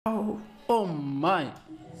Oh my.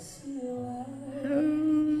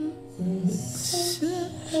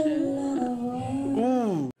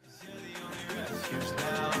 Ooh.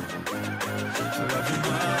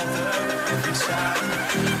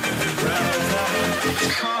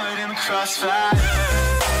 Caught in the crossfire.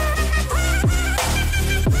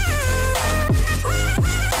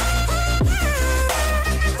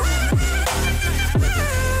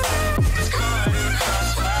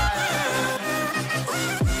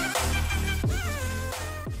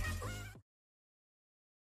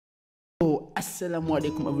 Assalamu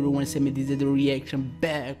alaikum everyone, Samir. This is the reaction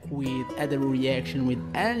back with other reaction with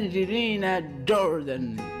Angelina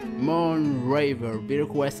Jordan, Moon Raver. Be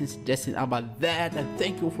requesting suggesting about that, and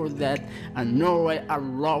thank you for that. And Norway a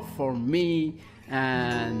love for me,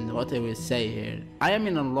 and what I will say here, I am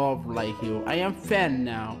in a love like you. I am fan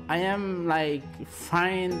now. I am like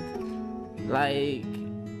find like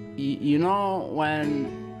you know when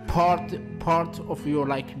part of your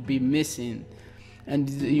like be missing, and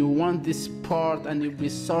you want this part and you be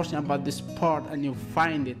searching about this part and you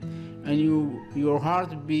find it, and your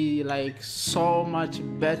heart be like so much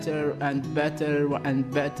better and better and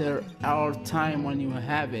better all time when you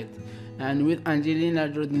have it. And with Angelina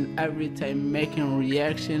Jordan, every time making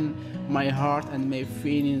reaction, my heart and my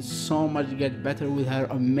feelings so much get better with her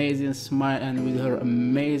amazing smile and with her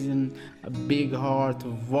amazing big heart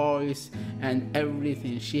voice and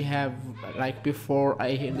everything she have. Like before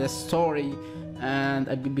I hear the story and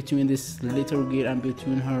I be between this little girl and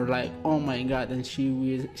between her, like oh my god, and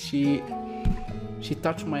she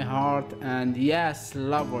touched my heart. And yes,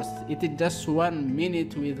 lovers, it is just 1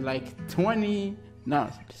 minute with like 38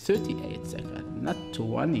 seconds, not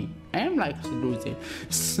 20. I am like losing.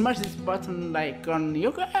 Smash this button like on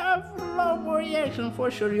you can have love reaction for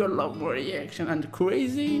sure, your love reaction and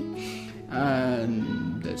crazy.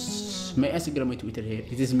 And this my Instagram, my Twitter here,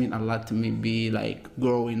 it is mean a lot to me. Be like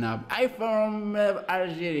growing up, I from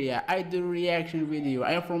Algeria, I do reaction video.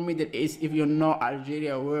 I am from Middle East. If you know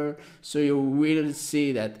Algeria where, so you will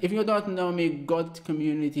see that. If you don't know me, go to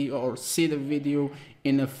community or see the video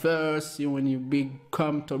in the first when you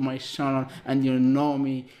come to my channel and you know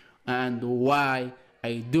me and why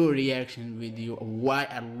I do reaction video, why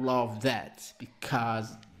I love that,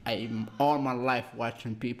 because I'm all my life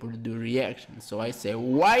watching people do reactions. So I say,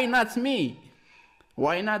 why not me?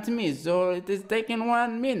 Why not me? So it is taking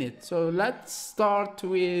 1 minute. So let's start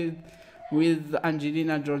with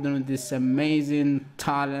Angelina Jordan with this amazing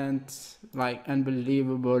talent, like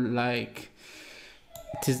unbelievable. Like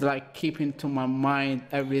it is like keeping to my mind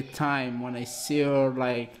every time when I see her.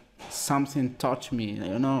 Like something touch me,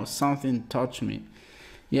 you know, something touch me.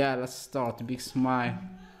 Yeah, let's start. Big smile.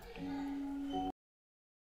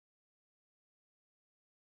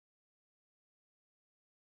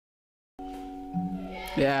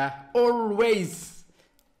 Yeah, always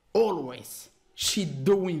she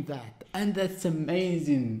doing that, and that's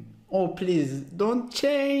amazing. Oh please don't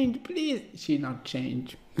change, please. She not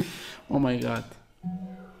change. Oh my god,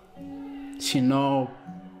 she know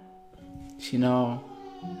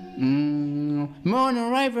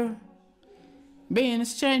morning river being a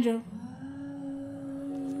stranger.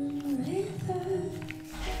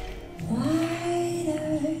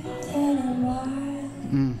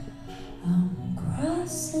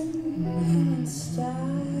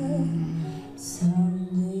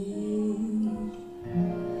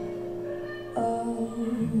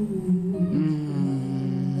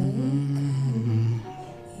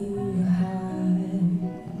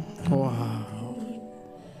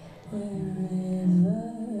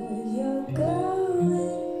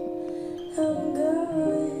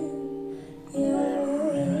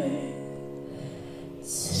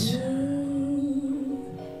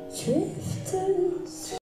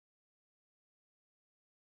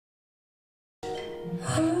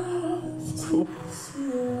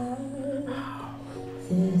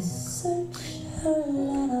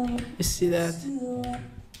 You see that?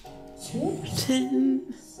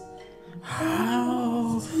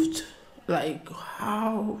 How? Like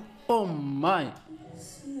how? Oh my!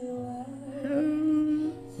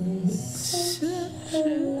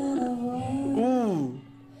 Ooh.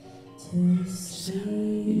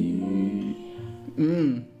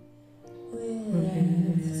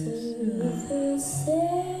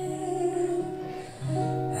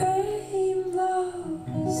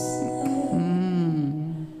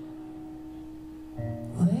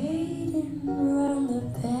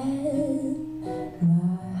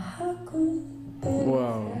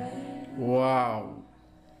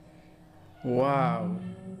 Wow.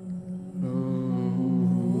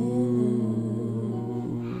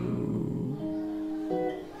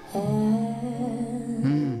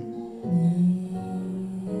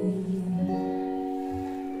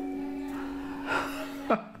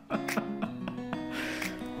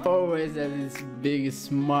 this big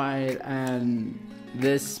smile, and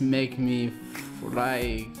this make me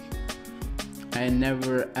like I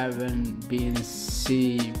never even been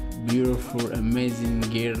see beautiful amazing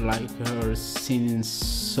girl like her singing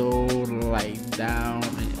so like down,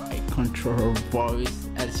 and I control her voice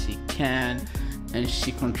as she can, and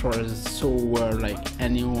she controls so well. Like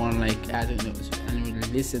anyone, like I don't know, and will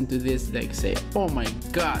listen to this like say, oh my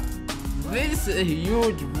god, this is a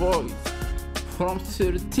huge voice from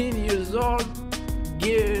 13 years old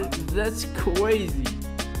girl, that's crazy.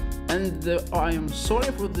 And I am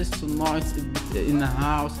sorry for this noise in the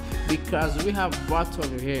house, because we have battle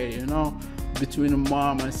here, you know, between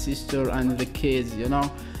mom and sister and the kids, you know.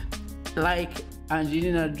 Like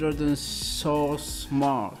Angelina Jordan so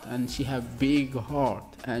smart, and she have big heart,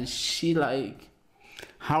 and she like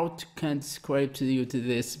can describe to you to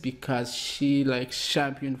this, because she like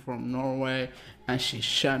champion from Norway, and she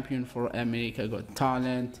champion for America Got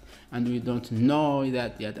Talent, and we don't know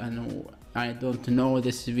that yet. I don't know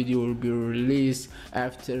this video will be released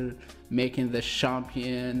after making the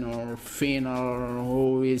champion or final, or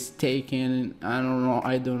who is taken. I don't know,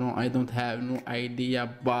 I don't have no idea,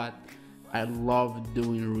 but I love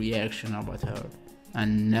doing reaction about her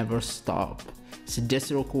and never stop.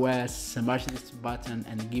 Suggest request, smash this button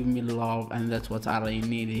and give me love, and that's what I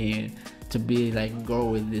need here to be like go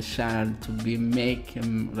with this channel, to be make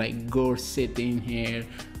like go sitting here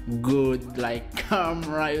good like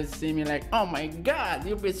camera. You see me like, oh my god,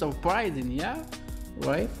 you'll be surprising, yeah,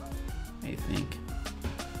 right? I think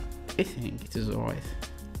it is alright.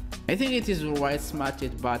 I think it is alright. Smash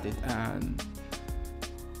it, but it, and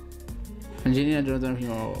Angelina Jordan,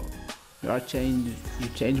 you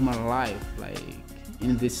changed my life, like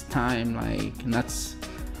in this time, like not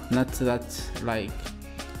that like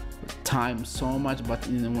time so much, but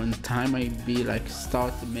in one time I be like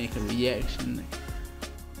start to make a reaction,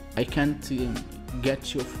 I can't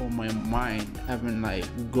get you from my mind, even like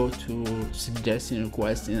go to suggesting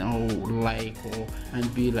requesting or like or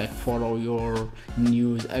and be like follow your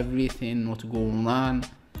news, everything what going on.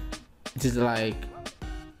 It is like,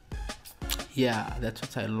 yeah, that's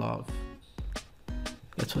what I love.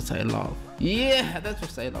 That's what I love. Yeah, that's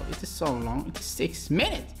what I love. It is so long. It is 6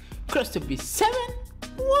 minutes. Close to be 7.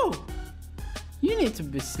 Whoa! You need to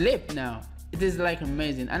be asleep now. It is like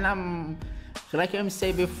amazing. And I'm like I'm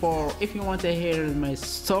saying before, if you want to hear my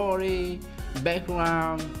story,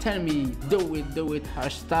 background, tell me, do it.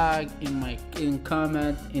 Hashtag in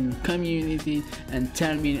comment, in community, and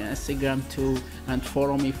tell me on Instagram too, and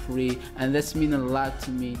follow me free, and that's mean a lot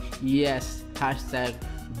to me. Yes, hashtag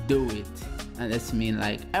do it, and that's mean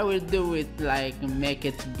like I will do it, like make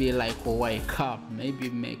it be like wake up, maybe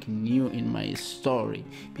make new in my story,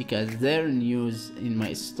 because there news in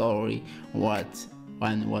my story, what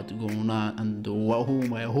going on, and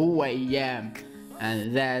who I am,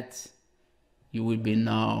 and that you will be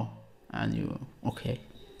now. And you okay,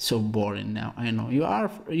 so boring now, I know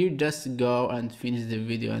you just go and finish the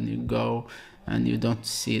video and you go and you don't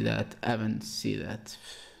see that, haven't see that,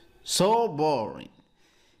 so boring.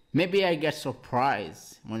 Maybe I get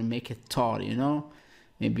surprised when I make it tall, you know,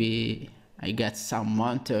 maybe I get some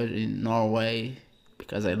montage in Norway,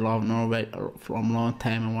 because I love Norway from a long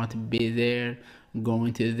time. I want to be there,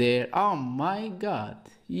 going to there. Oh my god,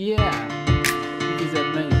 yeah, it is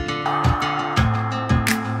amazing.